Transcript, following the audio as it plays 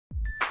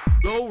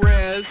Low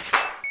res,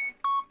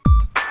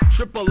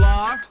 triple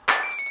R,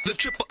 the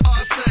triple R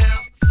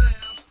sound.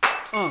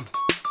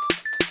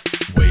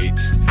 Wait,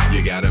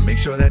 you gotta make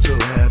sure that your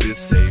lab is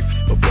safe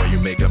before you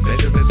make a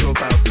measurement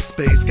about the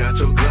space. Got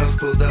your gloves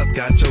pulled up,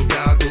 got your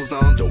goggles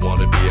on. Don't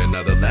wanna be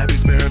another lab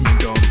experiment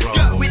gone wrong.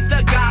 Go with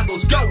the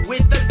goggles, go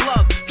with the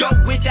gloves, go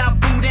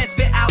without food and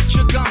spit out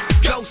your gum.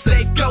 Go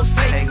safe,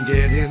 and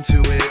get into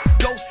it.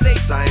 Go safe.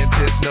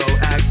 Scientists, no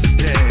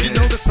accident. You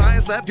know the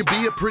science lab can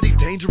be a pretty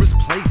dangerous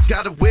place.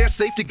 Gotta wear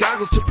safety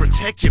goggles to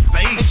protect your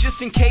face. And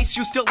just in case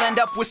you still end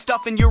up with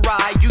stuff in your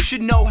eye, you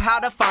should know how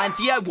to find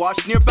the eye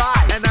wash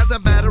nearby. And as a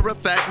matter of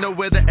fact, know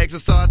where the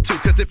exits are too.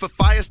 Cause if a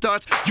fire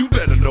starts, you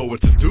better know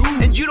what to do.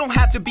 And you don't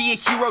have to be a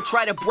hero,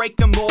 try to break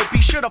the mold.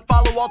 Be sure to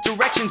follow all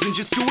directions and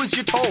just do as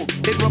you're told.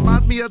 It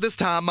reminds me of this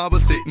time I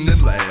was sitting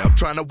in lab,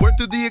 trying to work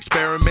through the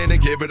experiment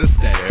and give it a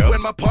stab.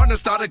 When my partner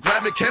started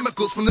grabbing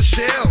chemicals from the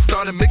shelves,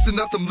 started mixing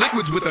up some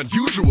liquids with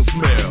unusual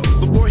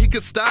smells. Before he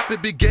could stop,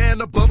 it began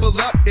to bubble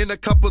up. In a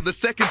couple of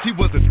seconds, he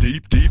was in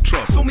deep, deep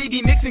trouble. So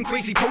maybe mixing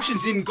crazy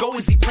potions didn't go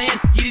as he planned.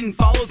 He didn't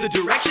follow the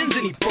directions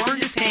and he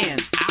burned his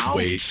hand. Ow.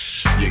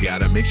 Wait, you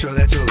gotta make sure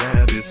that your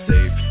lab is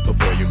safe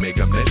before you make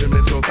a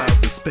measurement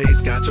about the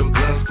space. Got your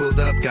gloves pulled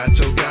up, got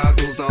your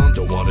goggles on.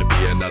 Don't wanna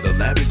be another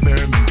lab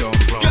experiment gone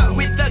wrong. Go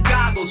with the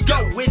goggles, go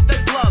with the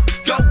gloves,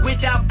 go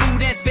without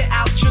food and spit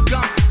out your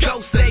gum. Go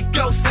safe,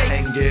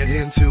 and get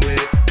into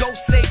it. Go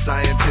safe.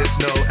 Scientists,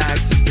 no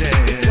accident.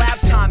 It's lab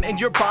time and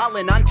you're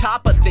balling on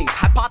top of things.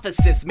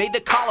 Hypothesis made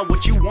the column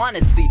what you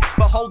wanna see.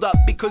 But hold up,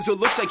 because it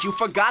looks like you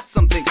forgot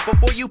something.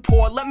 Before you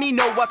pour, let me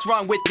know what's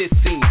wrong with this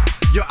scene.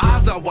 Your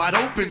eyes are wide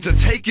open to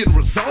taking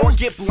results. Or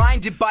get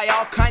blinded by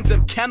all kinds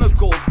of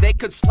chemicals. They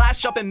could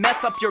splash up and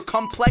mess up your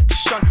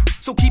complexion.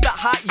 So keep it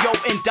hot, yo,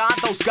 and don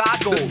those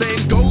goggles. The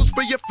same goes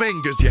for your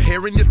fingers, your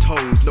hair and your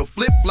toes. No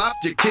flip-flop,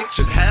 your kick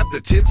should have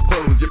the tips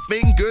closed. Your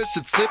fingers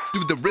should slip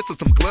through the wrist of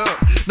some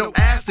gloves. No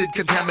acid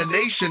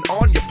contamination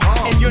on your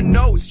palm. And your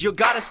nose, you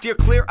gotta steer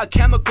clear of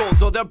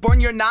chemicals or they'll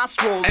burn your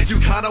nostrils. And you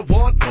kinda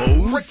want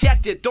those.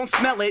 Protect it, don't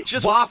smell it,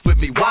 just waft with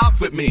me, waft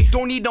with me.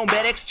 Don't need no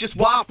medics, just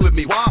waft with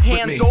me, waft with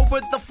me. Hands over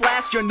the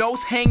flask, your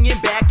nose hanging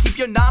back, keep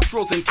your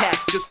nostrils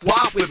intact, just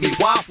waft with me,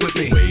 waft with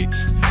me. Wait,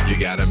 you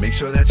gotta make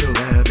sure that your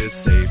lab is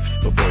safe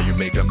before you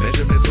make a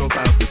measurement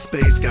about the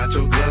space. Got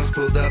your gloves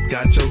pulled up,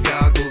 got your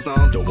goggles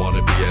on. Don't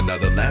wanna be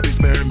another lab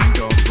experiment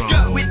gone wrong.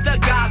 Go with the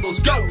goggles,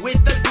 go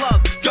with the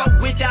gloves, go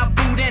without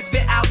food and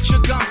spit out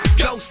your gum.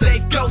 Go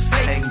safe,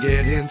 and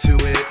get into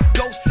it.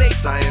 Go safe.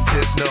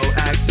 Scientists, no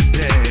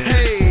accident.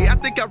 Hey, I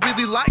think I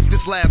really like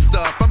this lab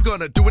stuff. I'm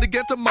gonna do it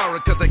again tomorrow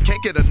cause I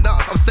can't get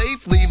enough. I'm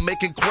safely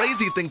making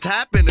crazy things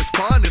happen. It's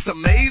fun, it's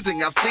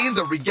amazing. I've seen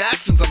the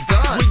reactions, I'm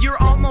done. Well,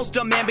 you're almost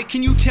done, man, but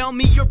can you tell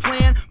me your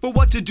plan for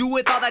what to do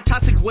with all that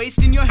toxic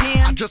waste in your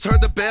hand? I just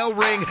heard the bell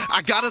ring,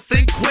 I gotta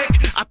think quick.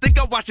 I think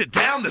I'll wash it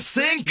down the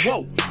sink.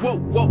 Whoa,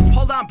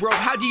 hold on, bro,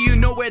 how do you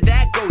know where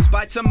that goes?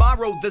 By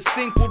tomorrow, the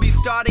sink will be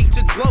starting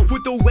to glow.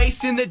 Put the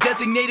waste in the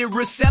designated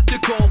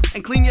receptacle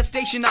and clean your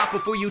station off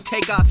before you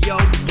take off, yo.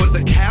 Put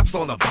the caps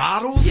on the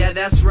bottles? Yeah,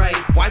 that's right.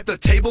 Wipe the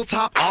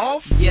tabletop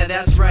off? Yeah,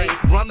 that's right.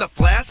 Run the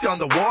flask on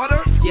the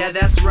water? Yeah,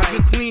 that's right.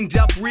 You cleaned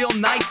up real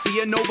nice so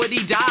you nobody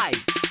died.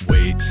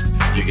 Wait,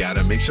 you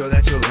gotta make sure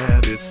that your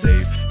lab is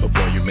safe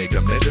before you make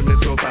a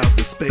measurement about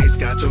the space.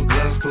 Got your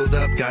gloves pulled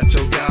up, got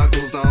your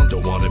goggles on.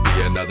 Don't wanna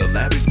be another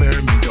lab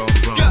experiment gone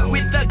wrong. Go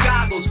with the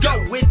goggles, go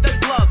with the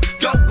gloves,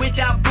 go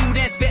without food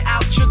and spit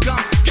out your gum.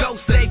 Go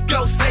safe,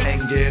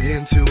 and get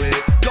into it.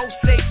 Go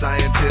safe.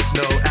 Scientists,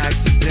 no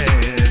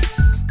accidents.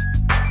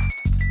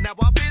 Now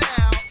walk it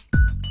out.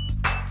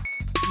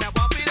 Now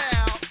walk it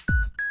out.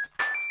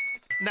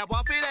 Now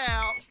walk it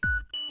out.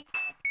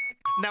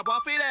 Now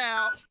walk it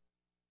out.